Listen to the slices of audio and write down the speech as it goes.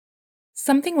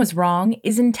Something Was Wrong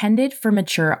is intended for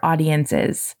mature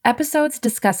audiences. Episodes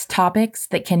discuss topics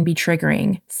that can be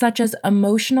triggering, such as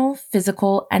emotional,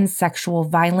 physical, and sexual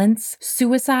violence,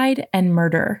 suicide, and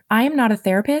murder. I am not a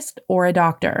therapist or a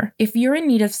doctor. If you're in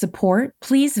need of support,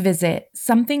 please visit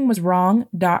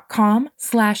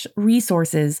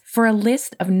somethingwaswrong.com/resources for a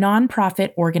list of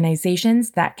nonprofit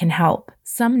organizations that can help.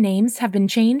 Some names have been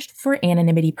changed for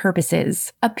anonymity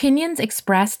purposes. Opinions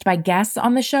expressed by guests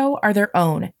on the show are their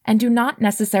own and do not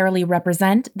necessarily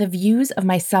represent the views of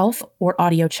myself or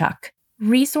AudioChuck.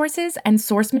 Resources and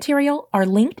source material are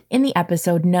linked in the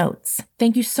episode notes.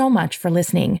 Thank you so much for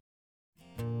listening.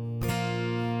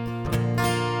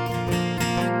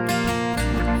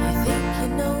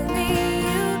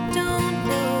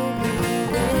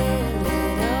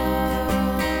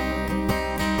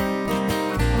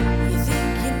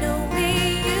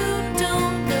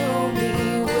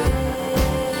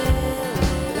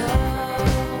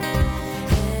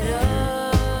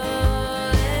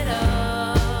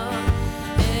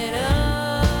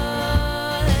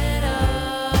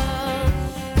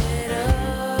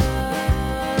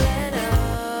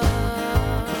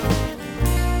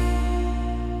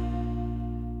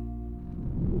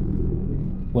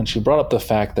 When she brought up the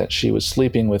fact that she was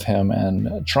sleeping with him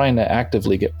and trying to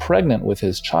actively get pregnant with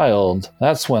his child,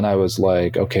 that's when I was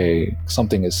like, okay,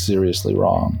 something is seriously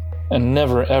wrong. And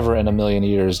never, ever in a million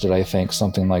years did I think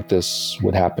something like this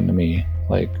would happen to me.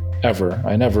 Like, ever.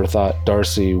 I never thought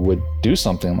Darcy would do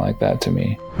something like that to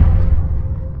me.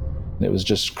 It was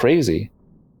just crazy.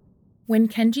 When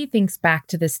Kenji thinks back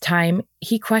to this time,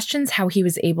 he questions how he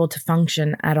was able to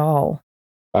function at all.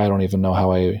 I don't even know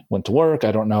how I went to work.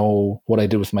 I don't know what I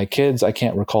did with my kids. I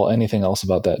can't recall anything else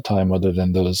about that time other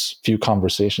than those few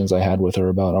conversations I had with her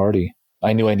about Artie.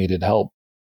 I knew I needed help.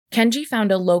 Kenji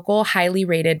found a local, highly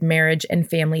rated marriage and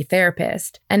family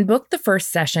therapist and booked the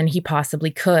first session he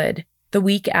possibly could, the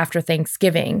week after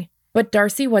Thanksgiving. But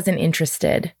Darcy wasn't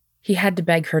interested. He had to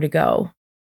beg her to go.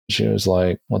 She was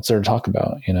like, what's there to talk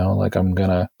about? Like, I'm going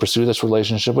to pursue this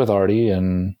relationship with Artie,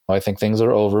 and I think things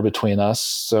are over between us.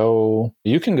 So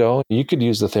you can go. You could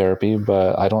use the therapy,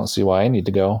 but I don't see why I need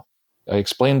to go. I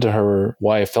explained to her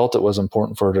why I felt it was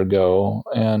important for her to go,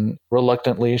 and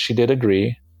reluctantly, she did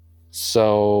agree.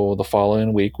 So the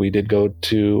following week, we did go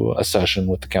to a session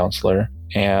with the counselor,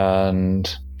 and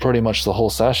pretty much the whole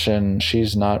session,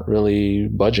 she's not really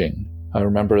budging. I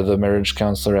remember the marriage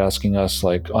counselor asking us,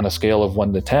 like, on a scale of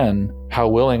 1 to 10, how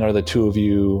willing are the two of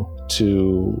you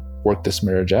to work this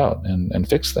marriage out and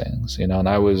fix things, And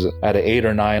I was at an 8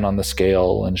 or 9 on the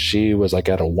scale, and she was like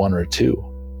at a 1 or 2.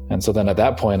 And so then at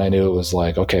that point, I knew it was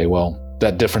like, okay, well,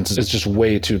 that difference is just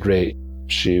way too great.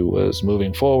 She was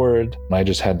moving forward, and I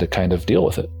just had to kind of deal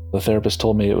with it. The therapist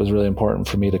told me it was really important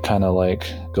for me to kind of like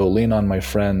go lean on my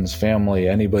friends, family,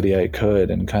 anybody I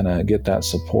could, and kind of get that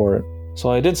support. So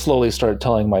I did slowly start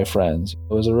telling my friends.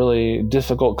 It was a really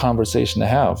difficult conversation to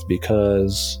have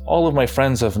because all of my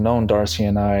friends have known Darcy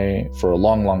and I for a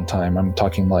long, long time. I'm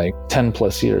talking like 10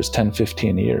 plus years, 10,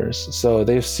 15 years. So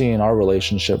they've seen our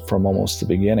relationship from almost the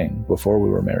beginning before we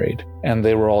were married. And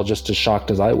they were all just as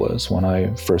shocked as I was when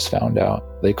I first found out.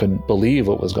 They couldn't believe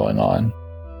what was going on.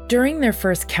 During their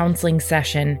first counseling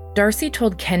session, Darcy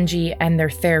told Kenji and their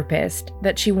therapist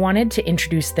that she wanted to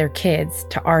introduce their kids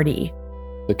to Artie.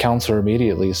 The counselor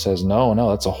immediately says, no,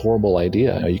 that's a horrible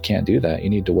idea. No, you can't do that. You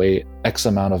need to wait X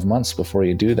amount of months before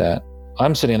you do that.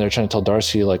 I'm sitting there trying to tell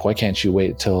Darcy, like, why can't you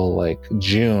wait till like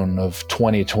June of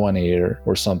 2020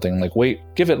 or something? Like, wait,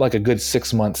 give it like a good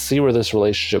 6 months, see where this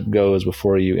relationship goes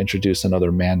before you introduce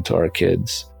another man to our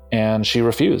kids. And she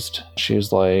refused. She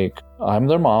was like, I'm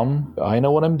their mom. I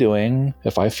know what I'm doing.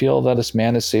 If I feel that this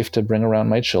man is safe to bring around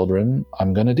my children,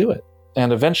 I'm going to do it.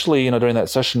 And eventually, during that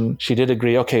session, she did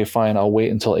agree, okay, fine, I'll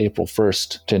wait until April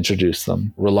 1st to introduce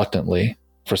them, reluctantly.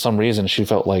 For some reason, she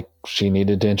felt like she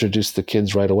needed to introduce the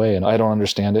kids right away. And I don't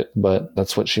understand it, but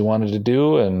that's what she wanted to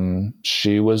do. And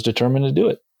she was determined to do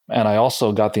it. And I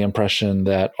also got the impression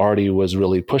that Artie was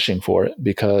really pushing for it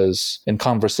because in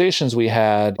conversations we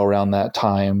had around that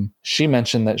time, she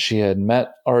mentioned that she had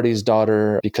met Artie's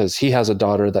daughter because he has a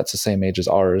daughter that's the same age as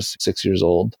ours, 6 years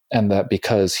old. And that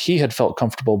because he had felt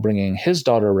comfortable bringing his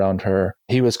daughter around her,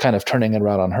 he was kind of turning it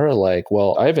around on her like,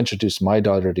 well, I've introduced my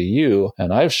daughter to you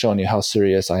and I've shown you how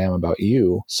serious I am about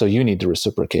you. So you need to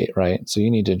reciprocate, right? So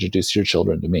you need to introduce your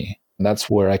children to me. And that's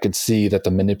where I could see that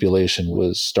the manipulation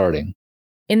was starting.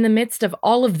 In the midst of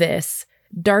all of this,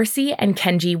 Darcy and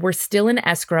Kenji were still in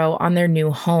escrow on their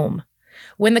new home.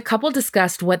 When the couple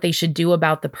discussed what they should do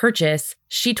about the purchase,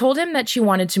 she told him that she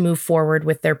wanted to move forward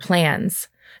with their plans.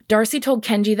 Darcy told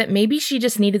Kenji that maybe she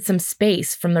just needed some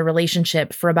space from the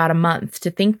relationship for about a month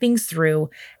to think things through,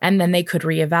 and then they could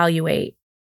reevaluate.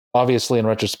 Obviously, in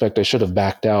retrospect, I should have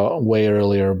backed out way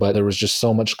earlier, but there was just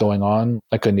so much going on,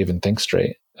 I couldn't even think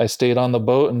straight. I stayed on the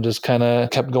boat and just kind of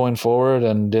kept going forward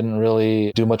and didn't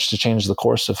really do much to change the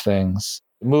course of things.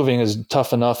 Moving is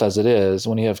tough enough as it is.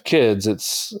 When you have kids,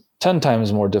 it's 10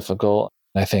 times more difficult.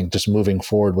 I think just moving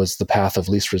forward was the path of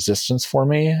least resistance for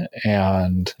me.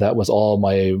 And that was all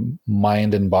my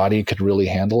mind and body could really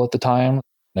handle at the time.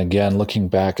 And again, looking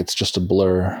back, it's just a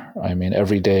blur. I mean,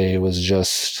 every day was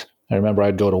just, I remember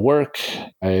I'd go to work.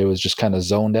 I was just kind of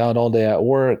zoned out all day at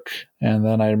work. And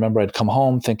then I remember I'd come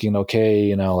home thinking,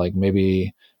 okay, like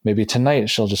maybe tonight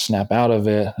she'll just snap out of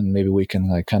it and maybe we can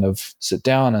like kind of sit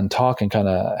down and talk and kind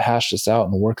of hash this out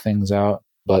and work things out.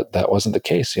 But that wasn't the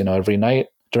case. Every night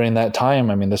during that time,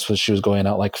 I mean, she was going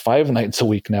out like 5 nights a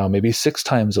week now, maybe 6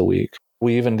 times a week.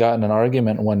 We even got in an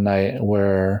argument one night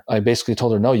where I basically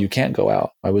told her, no, you can't go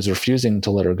out. I was refusing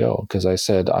to let her go because I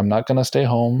said, I'm not going to stay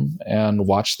home and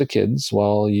watch the kids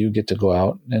while you get to go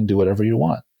out and do whatever you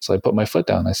want. So I put my foot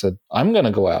down. I said, I'm going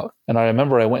to go out. And I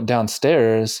remember I went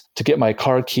downstairs to get my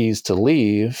car keys to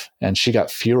leave, and she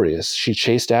got furious. She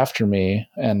chased after me,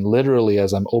 and literally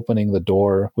as I'm opening the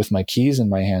door with my keys in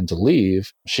my hand to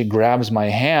leave, she grabs my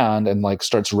hand and like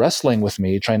starts wrestling with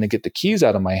me, trying to get the keys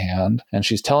out of my hand. And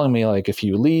she's telling me like, if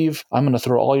you leave, I'm going to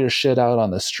throw all your shit out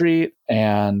on the street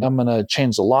and I'm going to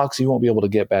change the locks. You won't be able to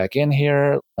get back in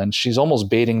here. And she's almost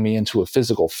baiting me into a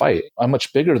physical fight. I'm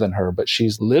much bigger than her, but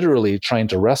she's literally trying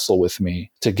to wrestle with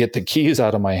me to get the keys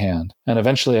out of my hand. And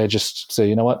eventually I just say,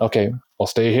 you know what? Okay, I'll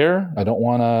stay here. I don't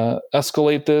want to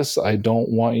escalate this. I don't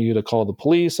want you to call the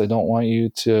police. I don't want you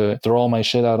to throw all my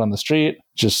shit out on the street.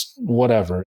 Just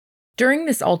whatever. During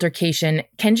this altercation,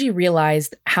 Kenji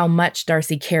realized how much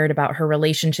Darcy cared about her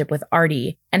relationship with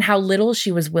Artie and how little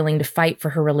she was willing to fight for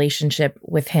her relationship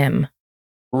with him.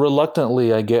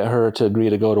 Reluctantly, I get her to agree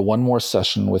to go to one more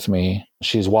session with me.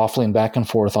 She's waffling back and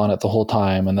forth on it the whole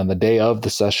time. And then the day of the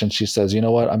session, she says, you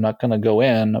know what? I'm not going to go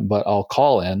in, but I'll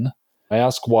call in. I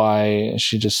ask why.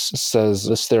 She just says,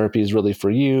 this therapy is really for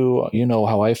you. You know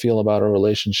how I feel about our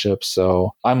relationship.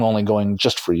 So I'm only going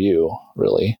just for you,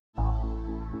 really.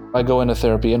 I go into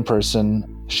therapy in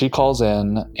person. She calls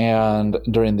in, and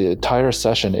during the entire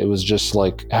session, it was just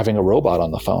like having a robot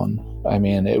on the phone. I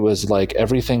mean, it was like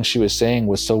everything she was saying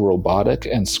was so robotic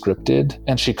and scripted,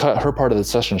 and she cut her part of the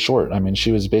session short. I mean,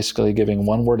 she was basically giving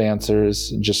one-word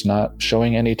answers, just not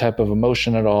showing any type of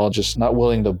emotion at all, just not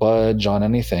willing to budge on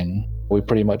anything. We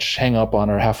pretty much hang up on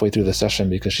her halfway through the session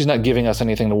because she's not giving us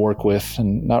anything to work with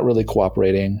and not really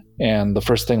cooperating. And the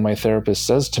first thing my therapist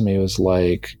says to me was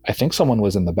like, I think someone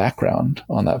was in the background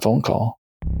on that phone call.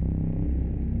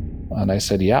 And I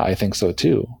said, yeah, I think so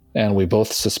too. And we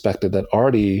both suspected that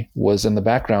Artie was in the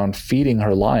background feeding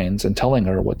her lines and telling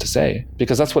her what to say,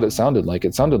 because that's what it sounded like.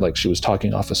 It sounded like she was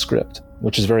talking off a script,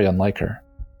 which is very unlike her.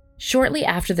 Shortly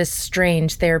after this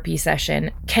strange therapy session,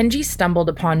 Kenji stumbled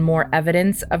upon more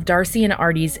evidence of Darcy and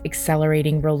Artie's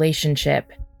accelerating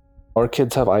relationship. Our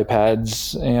kids have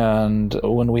iPads, and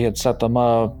when we had set them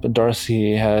up,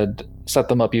 Darcy had set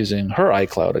them up using her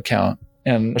iCloud account.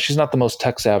 And she's not the most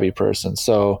tech-savvy person,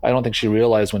 so I don't think she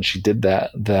realized when she did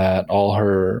that all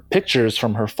her pictures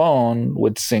from her phone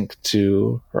would sync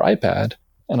to her iPad.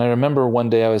 And I remember one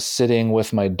day I was sitting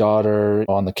with my daughter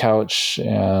on the couch,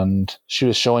 and she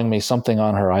was showing me something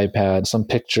on her iPad, some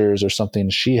pictures or something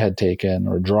she had taken,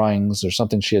 or drawings or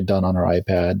something she had done on her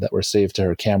iPad that were saved to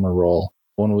her camera roll.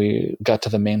 When we got to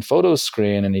the main photo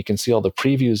screen and you can see all the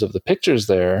previews of the pictures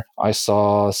there, I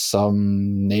saw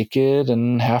some naked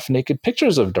and half-naked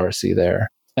pictures of Darcy there.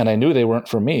 And I knew they weren't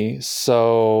for me,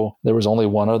 so there was only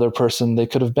one other person they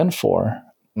could have been for.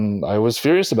 And I was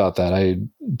furious about that. I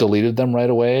deleted them right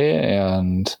away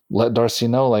and let Darcy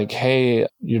know, like, hey,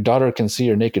 your daughter can see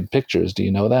your naked pictures. Do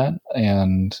you know that?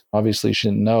 And obviously she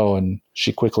didn't know, and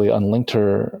she quickly unlinked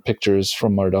her pictures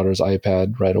from our daughter's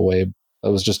iPad right away. It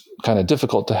was just kind of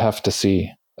difficult to have to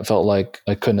see. I felt like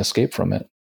I couldn't escape from it.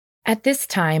 At this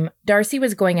time, Darcy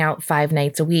was going out 5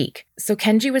 nights a week, so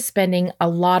Kenji was spending a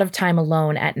lot of time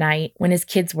alone at night when his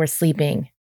kids were sleeping.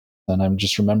 And I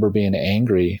just remember being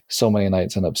angry so many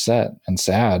nights and upset and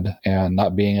sad and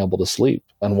not being able to sleep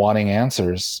and wanting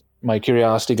answers. My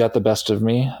curiosity got the best of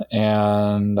me,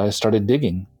 and I started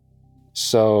digging.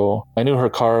 So I knew her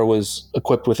car was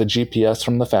equipped with a GPS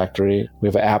from the factory. We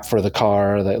have an app for the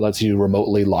car that lets you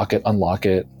remotely lock it, unlock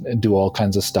it, and do all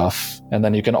kinds of stuff. And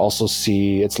then you can also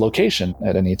see its location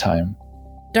at any time.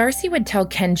 Darcy would tell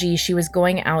Kenji she was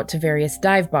going out to various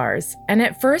dive bars, and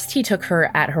at first he took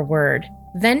her at her word.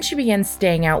 Then she began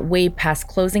staying out way past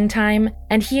closing time,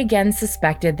 and he again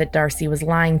suspected that Darcy was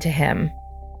lying to him.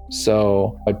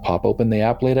 So I'd pop open the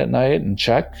app late at night and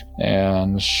check,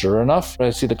 and sure enough,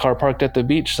 I see the car parked at the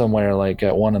beach somewhere like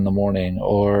at 1 a.m,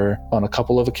 or on a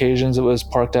couple of occasions it was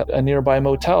parked at a nearby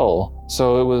motel.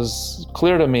 So it was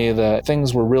clear to me that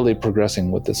things were really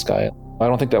progressing with this guy. I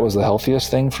don't think that was the healthiest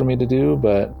thing for me to do,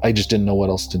 but I just didn't know what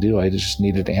else to do. I just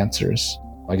needed answers.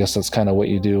 I guess that's kind of what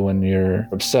you do when you're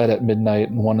upset at midnight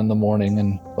and 1 a.m.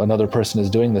 and another person is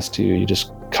doing this to you. You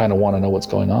just kind of want to know what's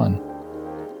going on.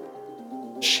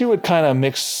 She would kind of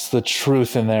mix the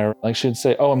truth in there. Like she'd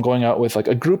say, oh, I'm going out with like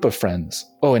a group of friends.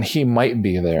 Oh, and he might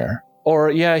be there. Or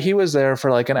yeah, he was there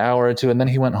for like an hour or two and then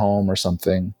he went home or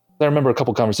something. I remember a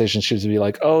couple conversations she would be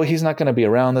like, oh, he's not going to be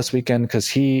around this weekend because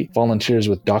he volunteers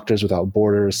with Doctors Without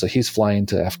Borders. So he's flying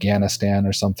to Afghanistan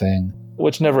or something,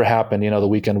 which never happened. The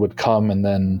weekend would come and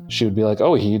then she would be like,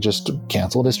 oh, he just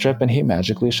canceled his trip and he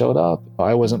magically showed up.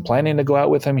 I wasn't planning to go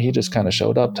out with him. He just kind of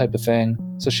showed up type of thing.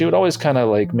 So she would always kind of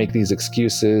like make these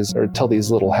excuses or tell these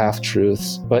little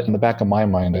half-truths. But in the back of my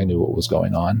mind, I knew what was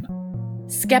going on.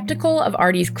 Skeptical of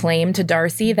Artie's claim to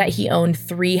Darcy that he owned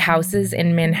 3 houses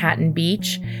in Manhattan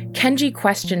Beach, Kenji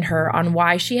questioned her on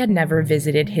why she had never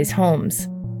visited his homes.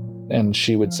 And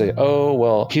she would say, oh,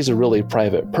 well, he's a really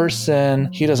private person.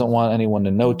 He doesn't want anyone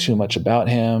to know too much about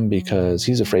him because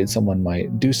he's afraid someone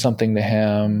might do something to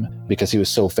him because he was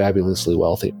so fabulously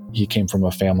wealthy. He came from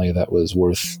a family that was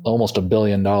worth almost $1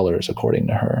 billion, according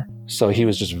to her. So he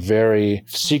was just very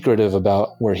secretive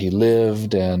about where he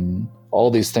lived and all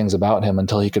these things about him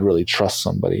until he could really trust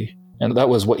somebody. And that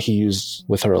was what he used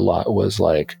with her a lot, was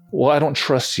like, well, I don't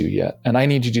trust you yet. And I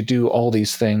need you to do all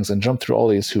these things and jump through all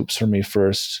these hoops for me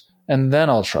first, and then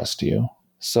I'll trust you.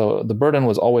 So the burden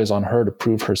was always on her to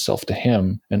prove herself to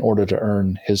him in order to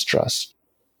earn his trust.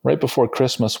 Right before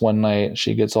Christmas one night,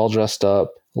 she gets all dressed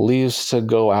up, leaves to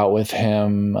go out with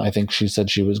him. I think she said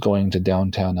she was going to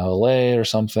downtown LA or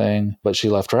something, but she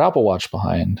left her Apple Watch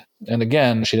behind. And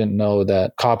again, she didn't know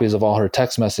that copies of all her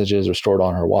text messages are stored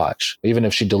on her watch. Even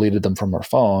if she deleted them from her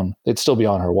phone, they'd still be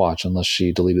on her watch unless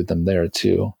she deleted them there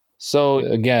too. So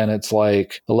again, it's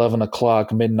like 11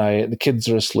 o'clock, midnight, the kids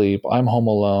are asleep, I'm home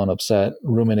alone, upset,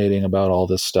 ruminating about all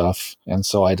this stuff. And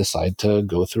so I decide to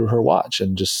go through her watch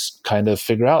and just kind of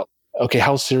figure out, okay,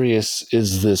 how serious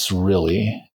is this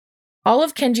really? All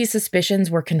of Kenji's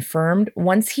suspicions were confirmed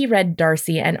once he read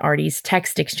Darcy and Artie's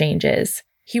text exchanges.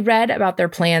 He read about their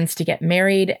plans to get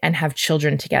married and have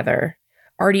children together.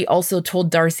 Artie also told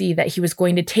Darcy that he was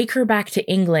going to take her back to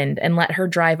England and let her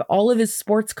drive all of his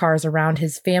sports cars around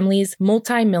his family's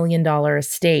multi-million-dollar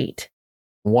estate.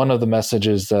 One of the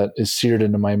messages that is seared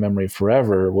into my memory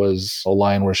forever was a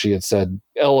line where she had said,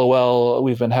 LOL,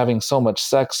 we've been having so much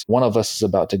sex, one of us is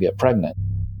about to get pregnant.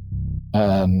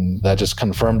 And that just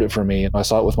confirmed it for me. I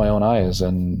saw it with my own eyes,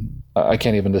 and I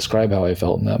can't even describe how I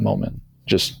felt in that moment.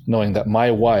 Just knowing that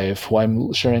my wife, who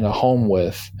I'm sharing a home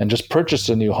with and just purchased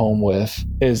a new home with,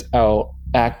 is out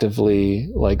actively,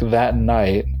 like that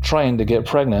night, trying to get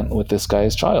pregnant with this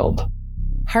guy's child.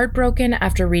 Heartbroken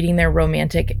after reading their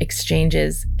romantic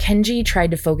exchanges, Kenji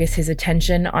tried to focus his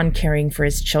attention on caring for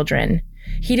his children.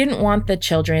 He didn't want the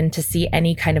children to see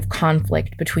any kind of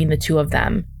conflict between the two of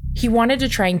them. He wanted to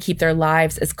try and keep their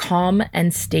lives as calm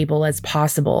and stable as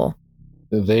possible.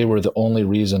 They were the only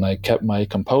reason I kept my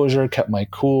composure, kept my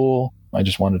cool. I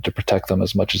just wanted to protect them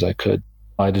as much as I could.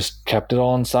 I just kept it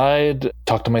all inside,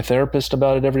 talked to my therapist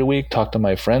about it every week, talked to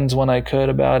my friends when I could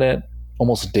about it.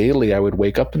 Almost daily, I would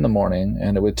wake up in the morning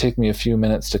and it would take me a few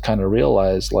minutes to kind of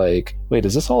realize, like, wait,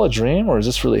 is this all a dream or is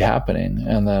this really happening?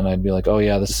 And then I'd be like, oh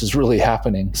yeah, this is really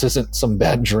happening. This isn't some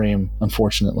bad dream,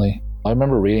 unfortunately. I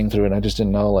remember reading through it and I just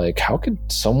didn't know, like, how could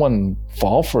someone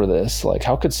fall for this? Like,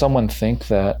 how could someone think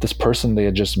that this person they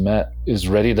had just met is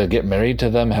ready to get married to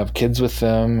them, have kids with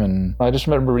them? And I just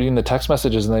remember reading the text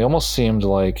messages and they almost seemed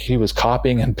like he was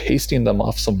copying and pasting them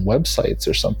off some websites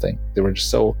or something. They were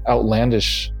just so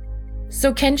outlandish.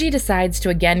 So Kenji decides to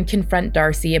again confront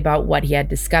Darcy about what he had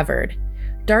discovered.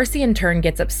 Darcy in turn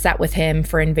gets upset with him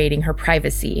for invading her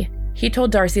privacy. He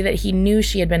told Darcy that he knew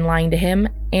she had been lying to him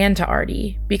and to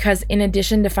Artie, because in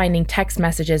addition to finding text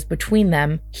messages between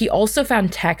them, he also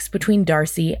found texts between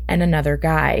Darcy and another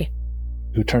guy,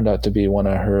 who turned out to be one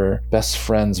of her best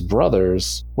friend's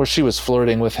brothers, where she was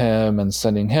flirting with him and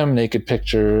sending him naked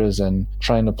pictures and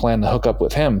trying to plan to hook up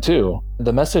with him too.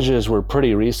 The messages were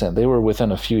pretty recent. They were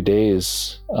within a few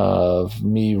days of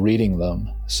me reading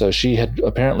them. So she had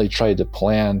apparently tried to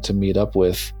plan to meet up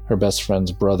with her best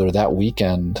friend's brother that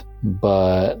weekend,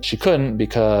 but she couldn't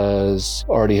because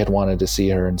Artie had wanted to see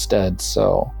her instead,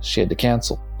 so she had to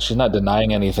cancel. She's not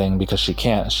denying anything because she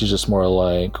can't. She's just more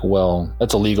like, well,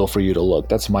 that's illegal for you to look.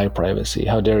 That's my privacy.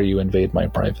 How dare you invade my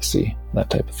privacy? That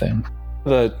type of thing.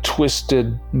 The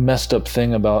twisted, messed up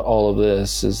thing about all of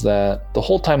this is that the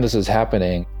whole time this is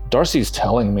happening, Darcy's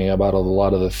telling me about a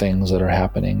lot of the things that are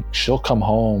happening. She'll come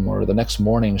home, or the next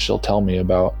morning she'll tell me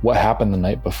about what happened the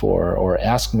night before, or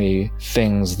ask me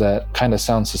things that kind of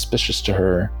sound suspicious to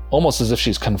her, almost as if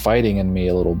she's confiding in me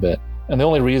a little bit. And the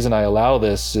only reason I allow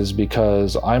this is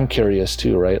because I'm curious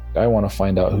too, right? I want to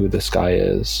find out who this guy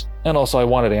is. And also I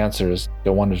wanted answers. I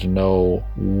wanted to know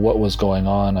what was going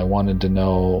on. I wanted to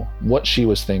know what she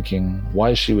was thinking,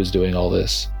 why she was doing all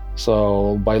this.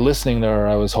 So by listening to her,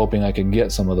 I was hoping I could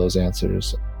get some of those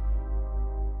answers.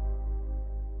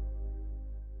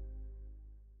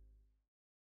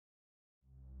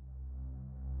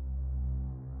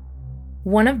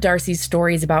 One of Darcy's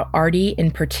stories about Artie in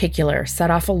particular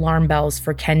set off alarm bells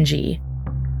for Kenji.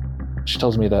 She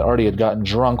tells me that Artie had gotten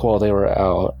drunk while they were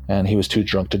out, and he was too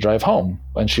drunk to drive home.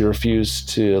 And she refused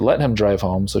to let him drive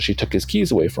home, so she took his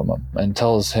keys away from him and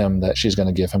tells him that she's going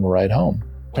to give him a ride home.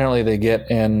 Apparently they get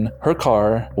in her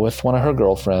car with one of her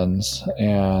girlfriends,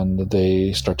 and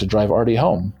they start to drive Artie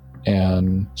home.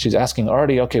 And she's asking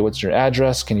Artie, okay, what's your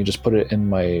address? Can you just put it in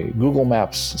my Google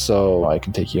Maps so I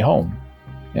can take you home?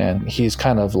 And he's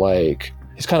kind of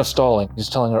stalling. He's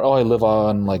telling her, oh, I live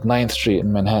on like 9th Street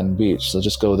in Manhattan Beach, so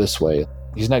just go this way.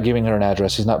 He's not giving her an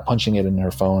address. He's not punching it in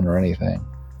her phone or anything.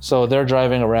 So they're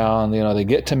driving around, they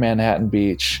get to Manhattan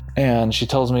Beach, and she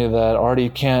tells me that Artie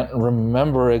can't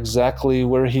remember exactly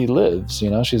where he lives.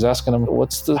 She's asking him,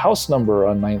 what's the house number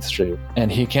on 9th Street?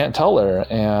 And he can't tell her,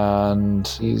 and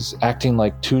he's acting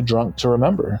like too drunk to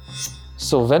remember.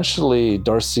 So eventually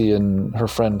Darcy and her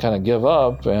friend kind of give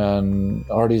up, and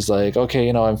Artie's like, okay,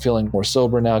 I'm feeling more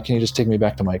sober now. Can you just take me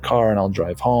back to my car and I'll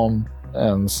drive home?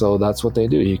 And so that's what they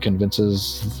do. He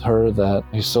convinces her that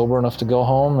he's sober enough to go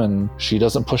home, and she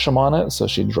doesn't push him on it. So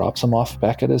she drops him off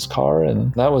back at his car,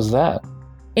 and that was that.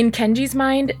 In Kenji's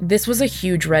mind, this was a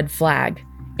huge red flag.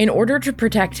 In order to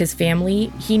protect his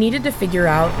family, he needed to figure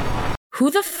out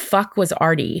who the fuck was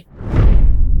Artie.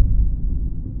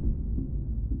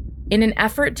 In an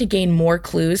effort to gain more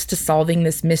clues to solving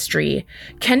this mystery,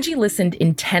 Kenji listened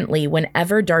intently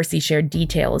whenever Darcy shared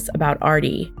details about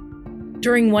Artie.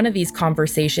 During one of these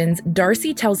conversations,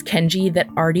 Darcy tells Kenji that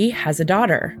Artie has a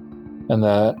daughter. And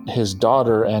that his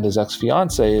daughter and his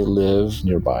ex-fiancée live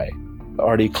nearby.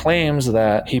 Artie claims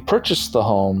that he purchased the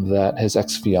home that his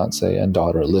ex-fiancée and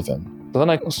daughter live in. So then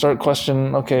I start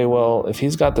questioning, okay, well, if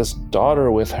he's got this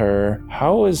daughter with her,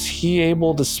 how is he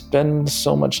able to spend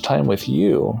so much time with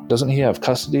you? Doesn't he have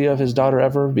custody of his daughter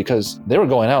ever? Because they were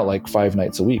going out like 5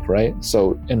 nights a week, right?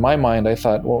 So in my mind, I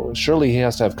thought, well, surely he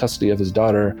has to have custody of his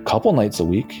daughter a couple nights a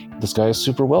week. This guy is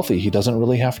super wealthy. He doesn't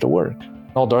really have to work.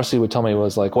 All Darcy would tell me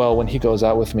was like, well, when he goes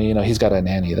out with me, he's got a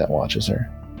nanny that watches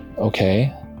her.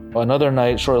 Okay. Another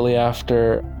night, shortly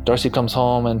after, Darcy comes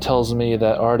home and tells me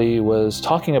that Artie was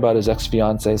talking about his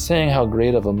ex-fiancée, saying how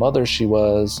great of a mother she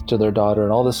was to their daughter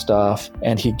and all this stuff,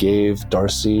 and he gave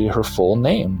Darcy her full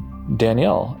name,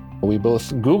 Danielle. We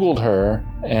both Googled her,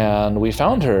 and we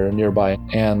found her nearby,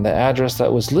 and the address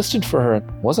that was listed for her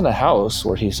wasn't a house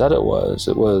where he said it was.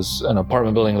 It was an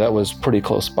apartment building that was pretty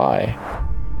close by.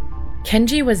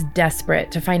 Kenji was desperate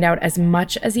to find out as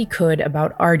much as he could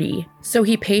about Artie, so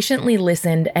he patiently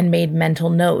listened and made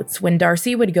mental notes when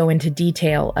Darcy would go into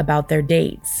detail about their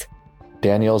dates.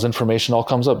 Danielle's information all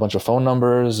comes up, a bunch of phone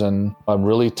numbers, and I'm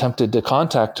really tempted to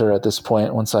contact her at this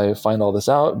point once I find all this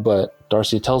out, but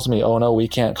Darcy tells me, oh no, we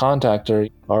can't contact her.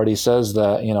 Artie says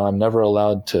that, I'm never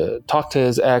allowed to talk to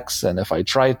his ex, and if I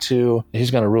try to, he's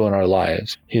going to ruin our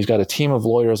lives. He's got a team of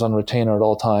lawyers on retainer at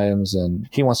all times, and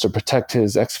he wants to protect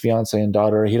his ex-fiancée and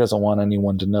daughter. He doesn't want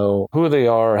anyone to know who they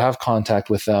are or have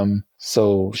contact with them,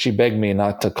 so she begged me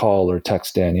not to call or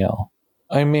text Danielle.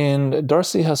 I mean,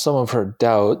 Darcy has some of her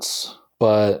doubts,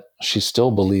 but she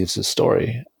still believes his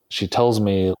story. She tells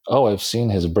me, oh, I've seen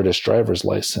his British driver's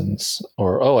license.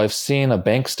 Or, oh, I've seen a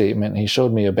bank statement. He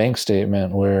showed me a bank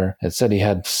statement where it said he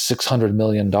had $600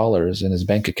 million in his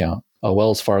bank account, a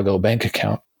Wells Fargo bank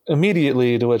account.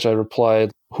 Immediately to which I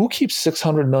replied, who keeps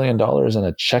 $600 million in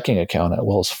a checking account at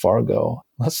Wells Fargo?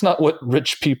 That's not what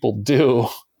rich people do.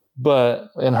 But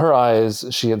in her eyes,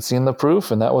 she had seen the proof,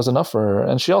 and that was enough for her.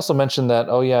 And she also mentioned that,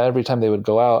 oh yeah, every time they would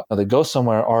go out, they'd go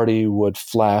somewhere, Artie would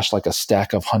flash like a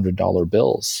stack of $100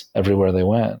 bills everywhere they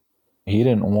went. He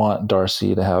didn't want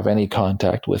Darcy to have any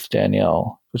contact with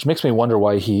Danielle, which makes me wonder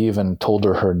why he even told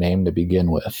her name to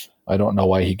begin with. I don't know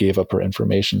why he gave up her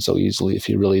information so easily if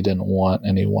he really didn't want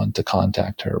anyone to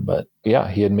contact her. But yeah,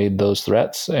 he had made those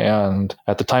threats. And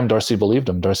at the time, Darcy believed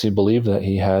him. Darcy believed that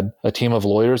he had a team of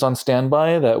lawyers on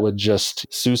standby that would just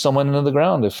sue someone into the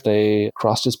ground if they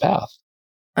crossed his path.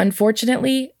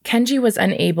 Unfortunately, Kenji was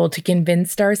unable to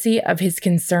convince Darcy of his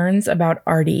concerns about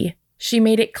Artie. She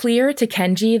made it clear to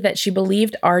Kenji that she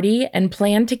believed Artie and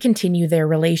planned to continue their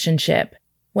relationship.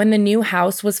 When the new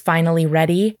house was finally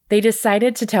ready, they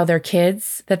decided to tell their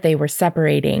kids that they were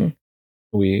separating.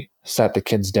 We sat the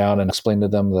kids down and explained to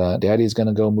them that Daddy's going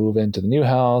to go move into the new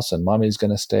house and Mommy's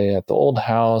going to stay at the old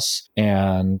house,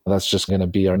 and that's just going to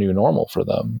be our new normal for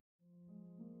them.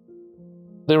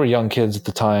 They were young kids at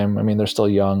the time. I mean, they're still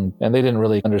young, and they didn't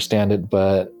really understand it,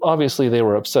 but obviously they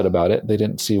were upset about it. They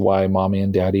didn't see why Mommy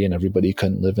and Daddy and everybody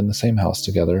couldn't live in the same house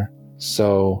together.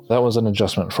 So that was an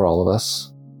adjustment for all of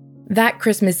us. That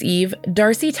Christmas Eve,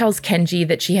 Darcy tells Kenji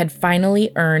that she had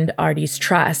finally earned Artie's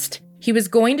trust. He was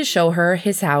going to show her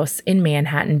his house in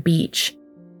Manhattan Beach.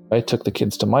 I took the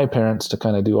kids to my parents to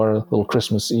kind of do our little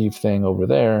Christmas Eve thing over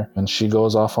there, and she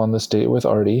goes off on this date with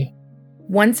Artie.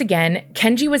 Once again,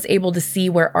 Kenji was able to see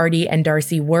where Artie and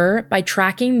Darcy were by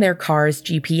tracking their car's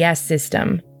GPS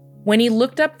system. When he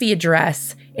looked up the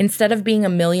address, instead of being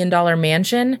 $1 million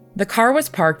mansion, the car was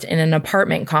parked in an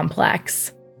apartment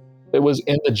complex. It was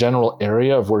in the general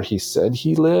area of where he said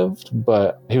he lived,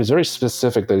 but he was very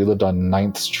specific that he lived on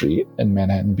 9th Street in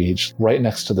Manhattan Beach, right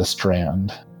next to the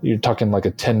Strand. You're talking like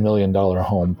a $10 million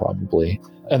home probably.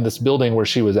 And this building where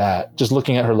she was at, just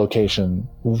looking at her location,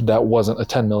 that wasn't a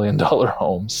 $10 million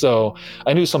home. So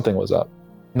I knew something was up.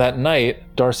 That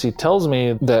night, Darcy tells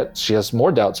me that she has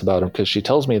more doubts about him because she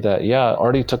tells me that, yeah,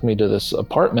 Artie took me to this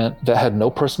apartment that had no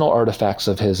personal artifacts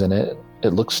of his in it.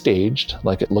 It looked staged,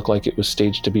 like it looked like it was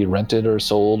staged to be rented or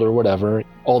sold or whatever.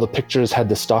 All the pictures had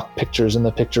the stock pictures in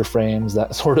the picture frames,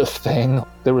 that sort of thing.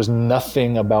 There was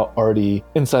nothing about Artie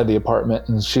inside the apartment,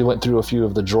 and she went through a few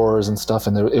of the drawers and stuff,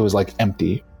 and it was like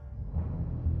empty.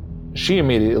 She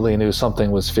immediately knew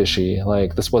something was fishy,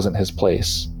 like this wasn't his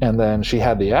place. And then she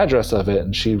had the address of it,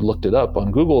 and she looked it up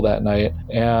on Google that night,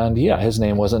 and yeah, his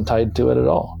name wasn't tied to it at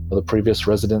all. The previous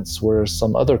residents were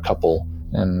some other couple.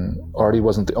 And Artie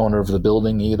wasn't the owner of the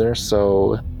building either,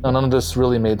 so none of this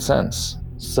really made sense.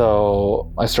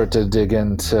 So I start to dig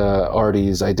into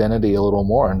Artie's identity a little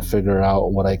more and figure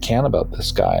out what I can about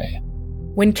this guy.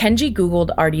 When Kenji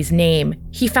Googled Artie's name,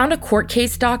 he found a court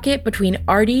case docket between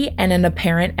Artie and an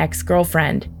apparent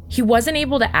ex-girlfriend. He wasn't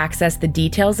able to access the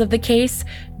details of the case,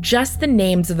 just the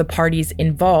names of the parties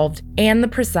involved and the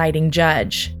presiding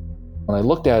judge. When I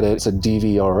looked at it, it's a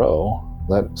DVRO.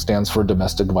 That stands for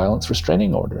Domestic Violence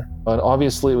Restraining Order. But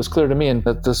obviously it was clear to me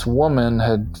that this woman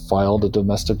had filed a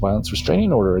domestic violence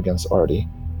restraining order against Artie.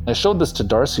 I showed this to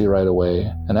Darcy right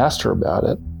away and asked her about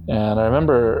it. And I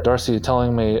remember Darcy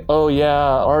telling me, oh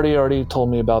yeah, Artie already told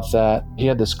me about that. He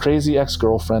had this crazy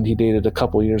ex-girlfriend he dated a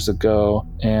couple years ago,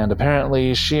 and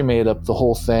apparently she made up the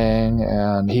whole thing,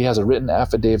 and he has a written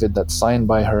affidavit that's signed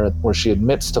by her where she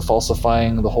admits to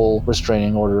falsifying the whole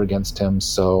restraining order against him,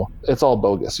 so it's all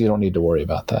bogus. You don't need to worry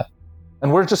about that.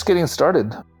 And we're just getting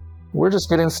started. We're just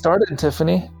getting started,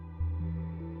 Tiffany.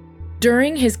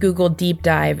 During his Google deep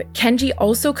dive, Kenji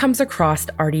also comes across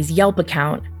Artie's Yelp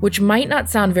account, which might not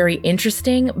sound very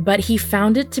interesting, but he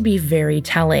found it to be very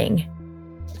telling.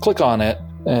 Click on it,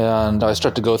 and I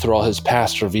start to go through all his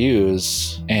past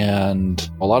reviews, and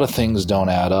a lot of things don't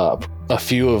add up. A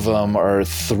few of them are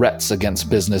threats against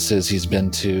businesses he's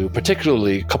been to,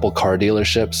 particularly a couple car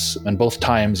dealerships, and both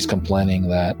times he's complaining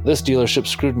that this dealership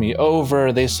screwed me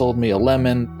over, they sold me a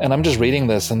lemon, and I'm just reading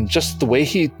this, and just the way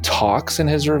he talks in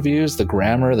his reviews, the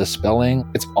grammar, the spelling,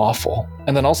 it's awful.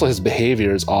 And then also his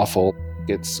behavior is awful.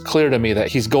 It's clear to me that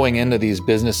he's going into these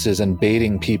businesses and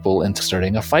baiting people into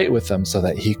starting a fight with them so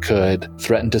that he could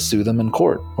threaten to sue them in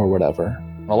court or whatever.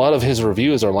 A lot of his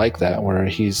reviews are like that, where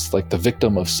he's like the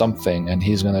victim of something and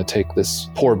he's going to take this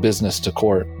poor business to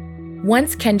court.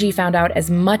 Once Kenji found out as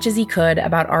much as he could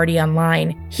about Artie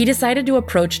online, he decided to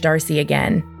approach Darcy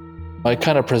again. I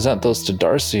kind of present those to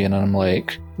Darcy and I'm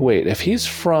like, wait, if he's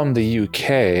from the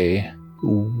UK,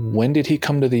 when did he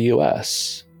come to the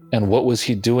US? And what was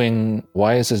he doing?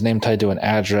 Why is his name tied to an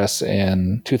address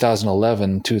in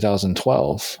 2011,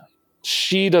 2012?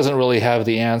 She doesn't really have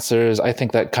the answers. I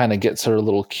think that kind of gets her a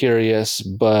little curious,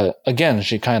 but again,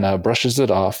 she kind of brushes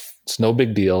it off. It's no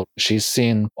big deal. She's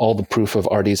seen all the proof of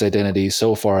Artie's identity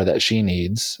so far that she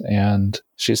needs, and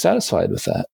she's satisfied with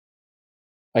that.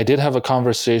 I did have a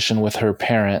conversation with her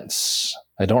parents.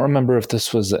 I don't remember if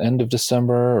this was the end of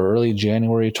December or early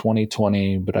January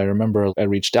 2020, but I remember I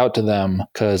reached out to them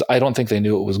because I don't think they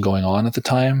knew what was going on at the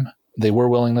time. They were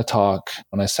willing to talk.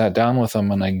 When I sat down with them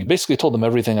and I basically told them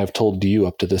everything I've told you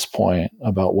up to this point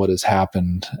about what has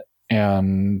happened,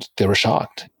 and they were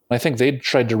shocked. I think they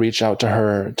tried to reach out to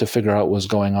her to figure out what was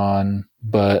going on,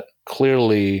 but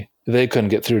clearly they couldn't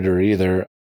get through to her either.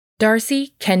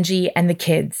 Darcy, Kenji, and the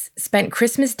kids spent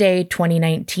Christmas Day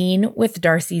 2019 with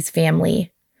Darcy's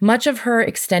family. Much of her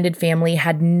extended family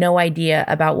had no idea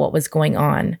about what was going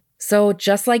on. So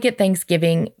just like at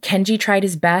Thanksgiving, Kenji tried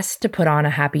his best to put on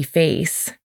a happy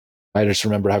face. I just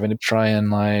remember having to try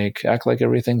and act like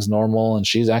everything's normal, and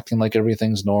she's acting like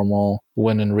everything's normal,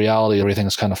 when in reality,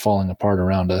 everything's kind of falling apart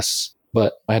around us.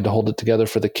 But I had to hold it together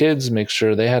for the kids, make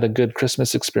sure they had a good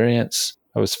Christmas experience.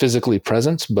 I was physically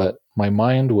present, but my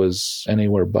mind was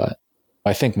anywhere but.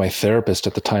 I think my therapist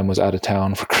at the time was out of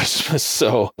town for Christmas,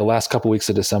 so the last couple weeks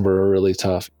of December were really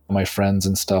tough. My friends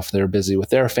and stuff, they're busy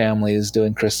with their families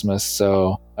doing Christmas,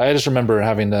 so I just remember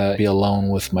having to be alone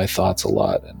with my thoughts a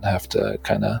lot and have to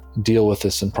kind of deal with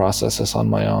this and process this on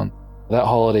my own. That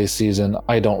holiday season,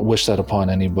 I don't wish that upon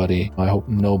anybody. I hope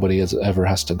nobody ever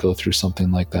has to go through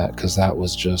something like that, because that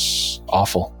was just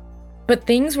awful. But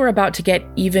things were about to get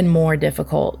even more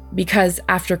difficult, because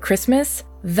after Christmas,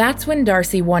 that's when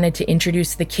Darcy wanted to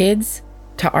introduce the kids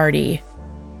to Artie.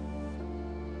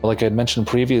 Like I had mentioned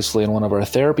previously in one of our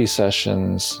therapy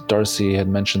sessions, Darcy had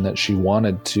mentioned that she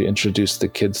wanted to introduce the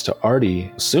kids to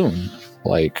Artie soon,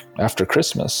 like after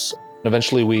Christmas.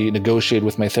 Eventually we negotiated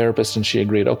with my therapist and she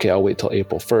agreed, okay, I'll wait till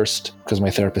April 1st, because my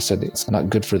therapist said it's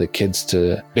not good for the kids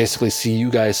to basically see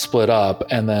you guys split up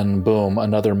and then boom,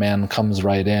 another man comes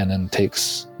right in and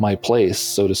takes my place,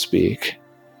 so to speak.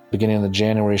 Beginning of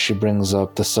January, she brings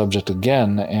up the subject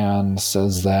again and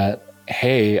says that,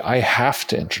 hey, I have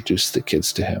to introduce the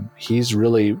kids to him. He's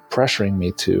really pressuring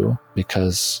me to,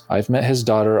 because I've met his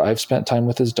daughter, I've spent time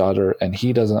with his daughter, and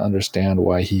he doesn't understand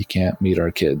why he can't meet our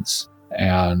kids.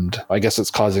 And I guess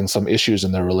it's causing some issues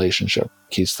in their relationship.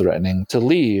 He's threatening to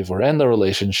leave or end the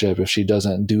relationship if she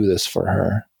doesn't do this for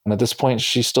her. And at this point,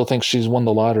 she still thinks she's won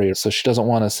the lottery, so she doesn't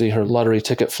want to see her lottery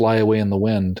ticket fly away in the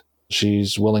wind.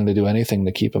 She's willing to do anything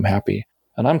to keep him happy.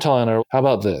 And I'm telling her, how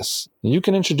about this? You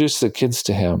can introduce the kids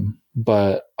to him,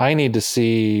 but I need to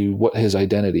see what his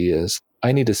identity is.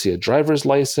 I need to see a driver's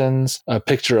license, a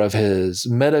picture of his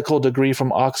medical degree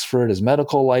from Oxford, his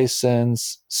medical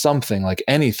license, something, like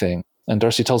anything. And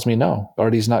Darcy tells me, no,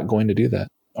 Artie's not going to do that.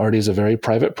 Artie's a very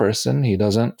private person. He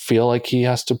doesn't feel like he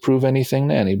has to prove anything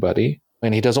to anybody.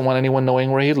 And he doesn't want anyone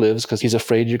knowing where he lives because he's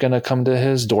afraid you're going to come to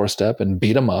his doorstep and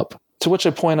beat him up. To which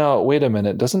I point out, wait a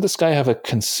minute, doesn't this guy have a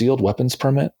concealed weapons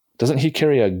permit? Doesn't he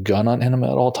carry a gun on him at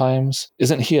all times?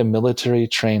 Isn't he a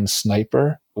military-trained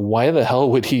sniper? Why the hell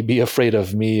would he be afraid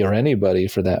of me or anybody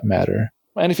for that matter?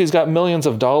 And if he's got millions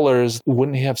of dollars,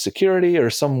 wouldn't he have security or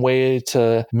some way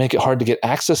to make it hard to get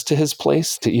access to his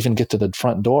place, to even get to the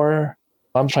front door?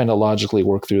 I'm trying to logically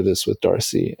work through this with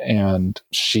Darcy, and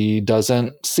she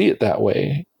doesn't see it that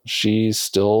way. She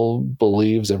still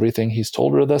believes everything he's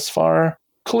told her thus far.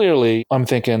 Clearly, I'm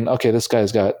thinking, okay, this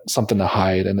guy's got something to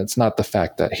hide, and it's not the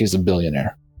fact that he's a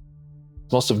billionaire.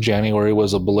 Most of January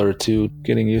was a blur too,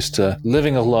 getting used to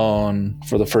living alone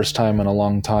for the first time in a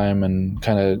long time and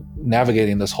kind of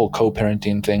navigating this whole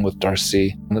co-parenting thing with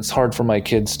Darcy. And it's hard for my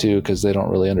kids too, because they don't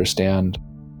really understand.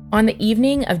 On the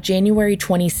evening of January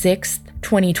 26th,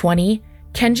 2020,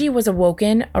 Kenji was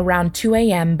awoken around 2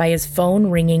 a.m. by his phone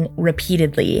ringing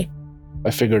repeatedly. I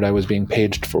figured I was being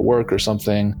paged for work or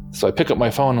something. So I pick up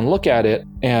my phone and look at it,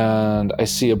 and I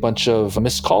see a bunch of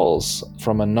missed calls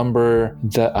from a number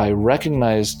that I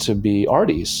recognize to be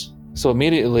Artie's. So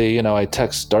immediately, I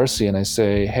text Darcy and I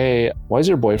say, hey, why is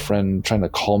your boyfriend trying to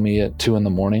call me at 2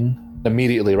 a.m?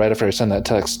 Immediately, right after I send that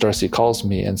text, Darcy calls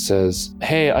me and says,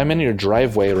 hey, I'm in your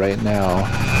driveway right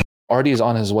now. Artie's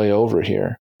on his way over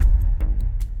here.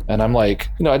 And I'm like,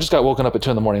 I just got woken up at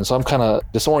 2 a.m, so I'm kind of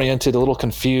disoriented, a little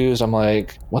confused. I'm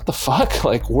like, what the fuck?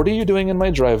 Like, what are you doing in my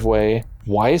driveway?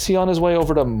 Why is he on his way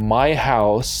over to my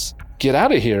house? Get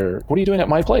out of here. What are you doing at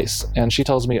my place? And she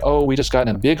tells me, oh, we just got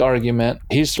in a big argument.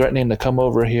 He's threatening to come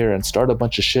over here and start a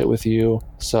bunch of shit with you.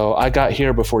 So I got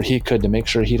here before he could to make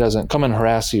sure he doesn't come and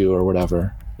harass you or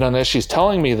whatever. And as she's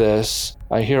telling me this,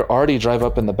 I hear Artie drive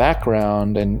up in the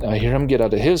background and I hear him get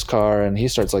out of his car and he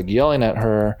starts yelling at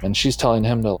her and she's telling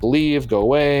him to leave, go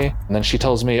away. And then she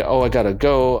tells me, oh, I gotta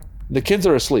go. The kids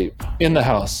are asleep in the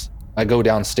house. I go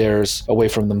downstairs away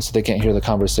from them so they can't hear the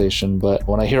conversation. But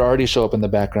when I hear Artie show up in the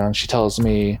background, she tells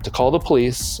me to call the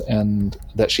police and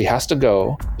that she has to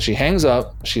go. She hangs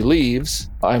up, she leaves.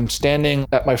 I'm standing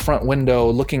at my front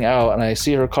window looking out and I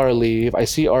see her car leave. I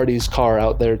see Artie's car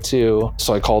out there too.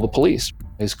 So I call the police.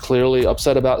 He's clearly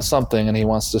upset about something and he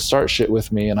wants to start shit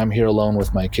with me, and I'm here alone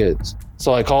with my kids.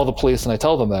 So I call the police and I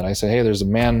tell them that. I say, hey, there's a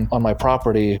man on my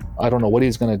property. I don't know what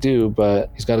he's going to do,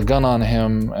 but he's got a gun on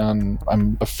him and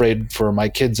I'm afraid for my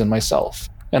kids and myself.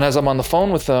 And as I'm on the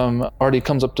phone with them, Artie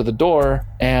comes up to the door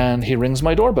and he rings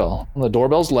my doorbell. And the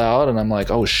doorbell's loud and I'm like,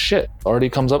 oh shit. Artie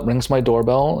comes up, rings my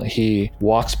doorbell. He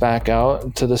walks back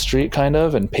out to the street kind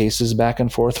of and paces back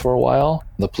and forth for a while.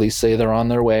 The police say they're on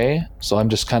their way. So I'm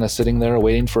just kind of sitting there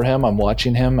waiting for him. I'm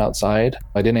watching him outside.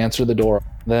 I didn't answer the door.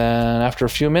 Then after a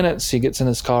few minutes, he gets in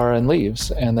his car and leaves.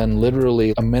 And then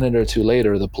literally a minute or two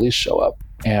later, the police show up.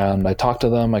 And I talk to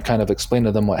them, I kind of explain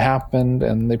to them what happened,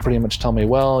 and they pretty much tell me,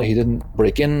 well, he didn't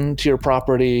break into your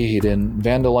property, he didn't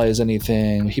vandalize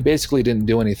anything, he basically didn't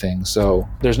do anything, so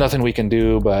there's nothing we can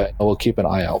do, but we'll keep an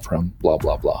eye out for him, blah,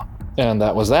 blah, blah. And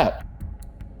that was that.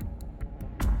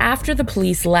 After the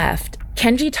police left,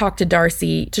 Kenji talked to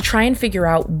Darcy to try and figure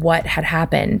out what had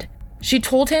happened. She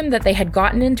told him that they had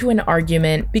gotten into an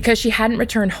argument because she hadn't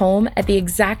returned home at the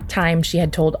exact time she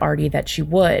had told Artie that she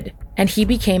would, and he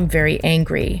became very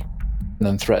angry. And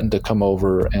then threatened to come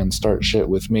over and start shit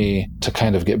with me to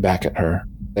kind of get back at her.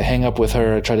 I hang up with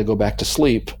her, I try to go back to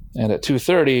sleep, and at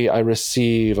 2:30 I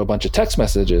receive a bunch of text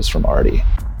messages from Artie.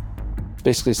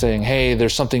 Basically saying, hey,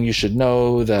 there's something you should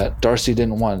know that Darcy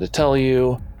didn't want to tell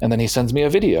you, and then he sends me a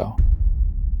video.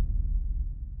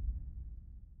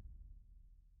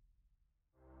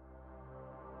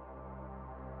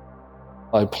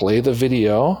 I play the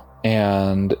video,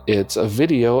 and it's a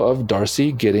video of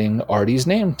Darcy getting Artie's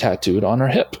name tattooed on her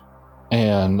hip.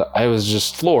 And I was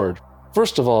just floored.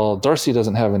 First of all, Darcy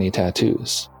doesn't have any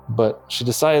tattoos, but she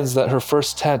decides that her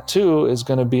first tattoo is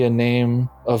going to be a name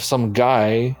of some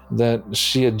guy that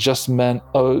she had just met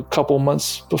a couple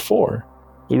months before.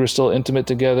 We were still intimate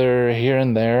together here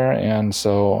and there, and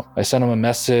so I sent him a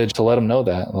message to let him know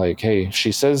that, like, hey,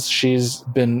 she says she's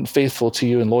been faithful to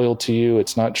you and loyal to you.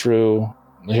 It's not true.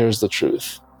 Here's the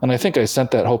truth. And I think I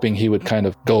sent that hoping he would kind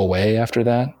of go away after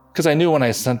that. Because I knew when I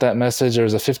sent that message, there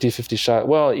was a 50-50 shot.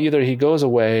 Well, either he goes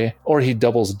away or he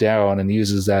doubles down and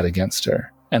uses that against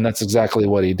her. And that's exactly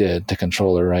what he did to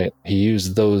control her, right? He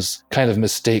used those kind of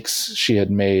mistakes she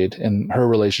had made in her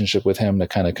relationship with him to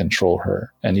kind of control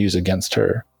her and use against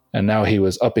her. And now he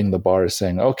was upping the bar,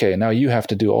 saying, okay, now you have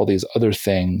to do all these other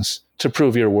things to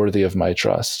prove you're worthy of my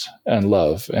trust and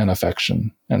love and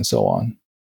affection and so on.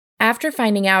 After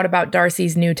finding out about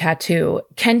Darcy's new tattoo,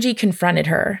 Kenji confronted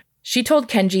her. She told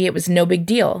Kenji it was no big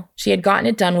deal. She had gotten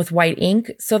it done with white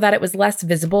ink so that it was less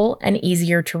visible and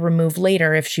easier to remove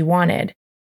later if she wanted.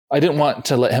 I didn't want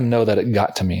to let him know that it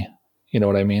got to me. You know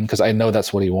what I mean? Because I know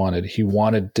that's what he wanted. He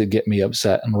wanted to get me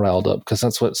upset and riled up because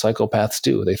that's what psychopaths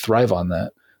do. They thrive on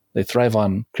that. They thrive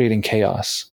on creating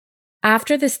chaos.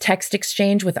 After this text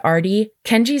exchange with Artie,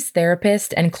 Kenji's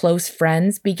therapist and close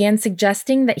friends began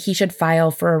suggesting that he should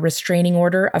file for a restraining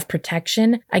order of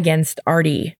protection against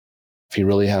Artie. If he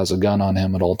really has a gun on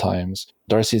him at all times.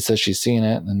 Darcy says she's seen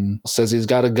it and says he's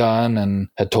got a gun and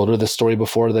had told her the story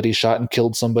before that he shot and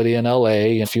killed somebody in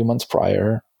LA a few months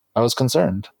prior. I was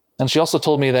concerned. And she also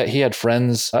told me that he had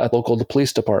friends at local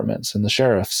police departments and the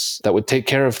sheriffs that would take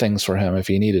care of things for him if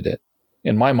he needed it.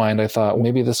 In my mind, I thought,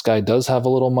 maybe this guy does have a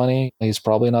little money. He's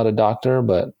probably not a doctor,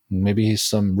 but maybe he's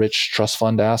some rich trust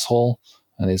fund asshole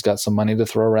and he's got some money to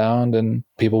throw around, and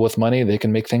people with money, they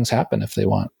can make things happen if they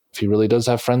want. If he really does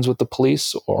have friends with the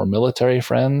police or military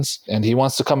friends and he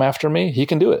wants to come after me, he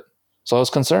can do it. So I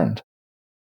was concerned.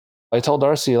 I tell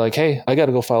Darcy, like, hey, I got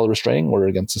to go file a restraining order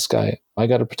against this guy. I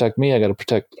got to protect me. I got to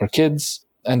protect our kids.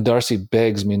 And Darcy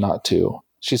begs me not to.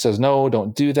 She says, no,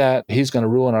 don't do that. He's going to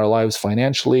ruin our lives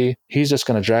financially. He's just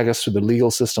going to drag us through the legal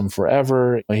system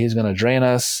forever. He's going to drain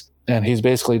us. And he's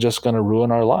basically just going to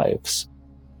ruin our lives.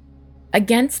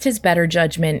 Against his better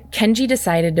judgment, Kenji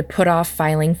decided to put off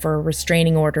filing for a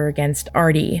restraining order against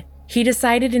Artie. He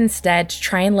decided instead to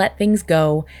try and let things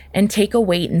go and take a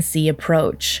wait-and-see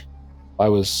approach. I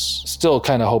was still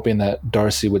kind of hoping that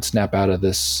Darcy would snap out of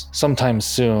this sometime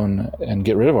soon and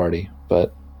get rid of Artie.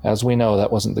 But as we know,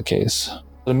 that wasn't the case.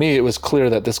 To me, it was clear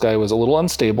that this guy was a little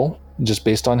unstable, just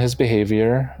based on his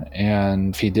behavior.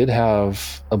 And if he did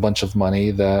have a bunch of money,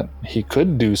 that he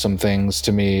could do some things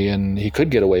to me and he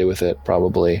could get away with it,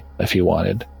 probably, if he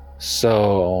wanted.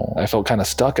 So I felt kind of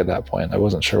stuck at that point. I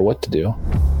wasn't sure what to do.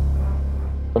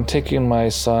 I'm taking my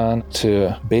son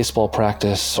to baseball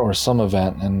practice or some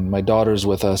event, and my daughter's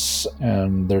with us,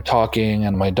 and they're talking,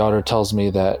 and my daughter tells me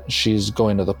that she's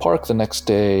going to the park the next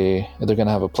day. They're going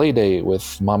to have a play date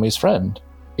with mommy's friend.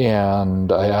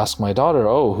 And I asked my daughter,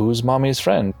 oh, who's mommy's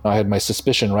friend? I had my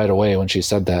suspicion right away when she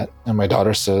said that. And my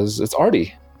daughter says, it's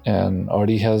Artie. And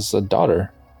Artie has a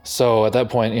daughter. So at that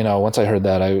point, once I heard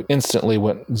that, I instantly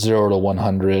went 0 to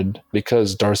 100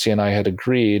 because Darcy and I had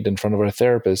agreed in front of our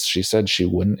therapist. She said she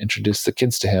wouldn't introduce the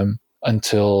kids to him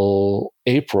until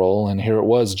April. And here it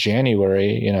was,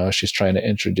 January, she's trying to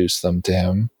introduce them to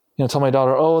him. Tell my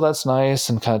daughter, oh, that's nice,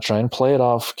 and kind of try and play it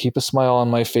off, keep a smile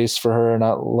on my face for her,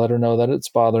 not let her know that it's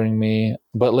bothering me.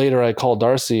 But later I call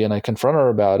Darcy and I confront her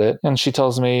about it. And she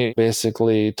tells me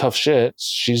basically, tough shit.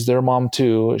 She's their mom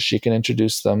too. She can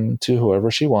introduce them to whoever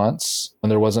she wants.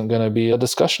 And there wasn't going to be a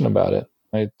discussion about it.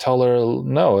 I tell her,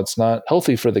 no, it's not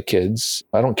healthy for the kids.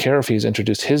 I don't care if he's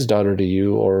introduced his daughter to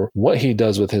you or what he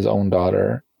does with his own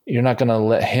daughter. You're not going to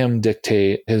let him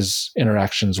dictate his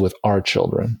interactions with our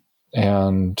children.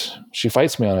 And she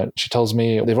fights me on it. She tells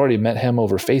me they've already met him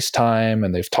over FaceTime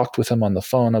and they've talked with him on the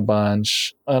phone a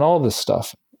bunch and all this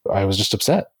stuff. I was just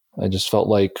upset. I just felt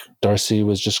like Darcy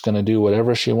was just going to do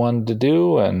whatever she wanted to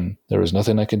do, and there was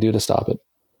nothing I could do to stop it.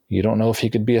 You don't know if he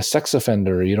could be a sex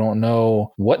offender. You don't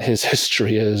know what his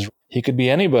history is. He could be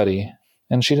anybody,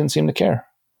 and she didn't seem to care.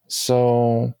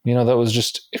 So, that was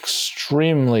just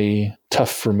extremely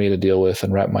tough for me to deal with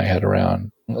and wrap my head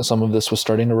around. Some of this was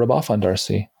starting to rub off on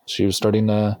Darcy. She was starting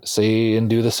to say and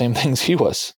do the same things he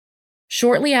was.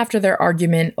 Shortly after their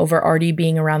argument over Artie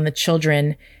being around the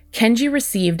children, Kenji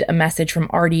received a message from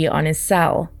Artie on his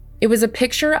cell. It was a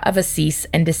picture of a cease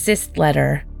and desist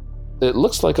letter. It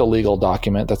looks like a legal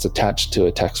document that's attached to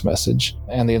a text message,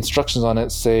 and the instructions on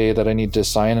it say that I need to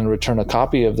sign and return a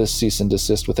copy of this cease and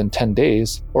desist within 10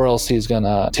 days, or else he's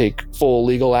gonna take full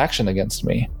legal action against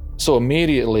me. So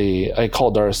immediately I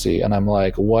call Darcy and I'm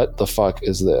like, what the fuck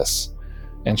is this?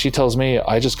 And she tells me,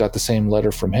 I just got the same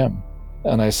letter from him.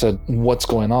 And I said, what's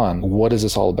going on? What is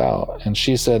this all about? And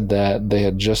she said that they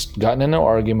had just gotten in an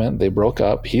argument. They broke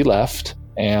up. He left.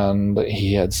 And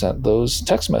he had sent those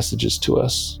text messages to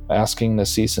us asking to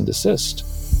cease and desist.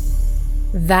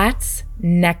 That's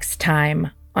next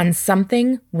time on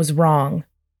Something Was Wrong.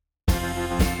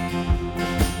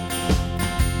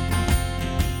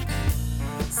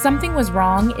 Something Was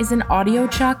Wrong is an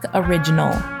AudioChuck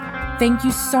original. Thank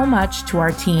you so much to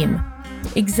our team.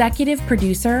 Executive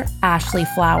producer, Ashley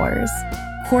Flowers.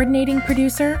 Coordinating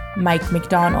producer, Mike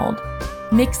McDonald.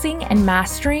 Mixing and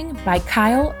mastering by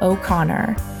Kyle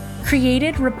O'Connor.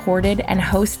 Created, reported, and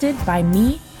hosted by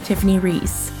me, Tiffany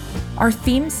Reese. Our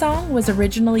theme song was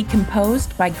originally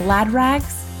composed by Glad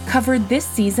Rags, covered this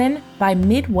season by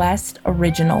Midwest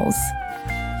Originals.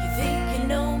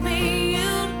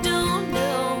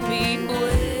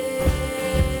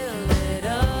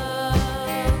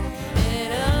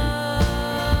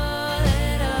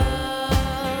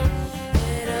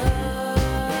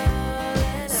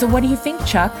 So what do you think,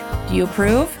 Chuck? Do you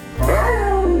approve?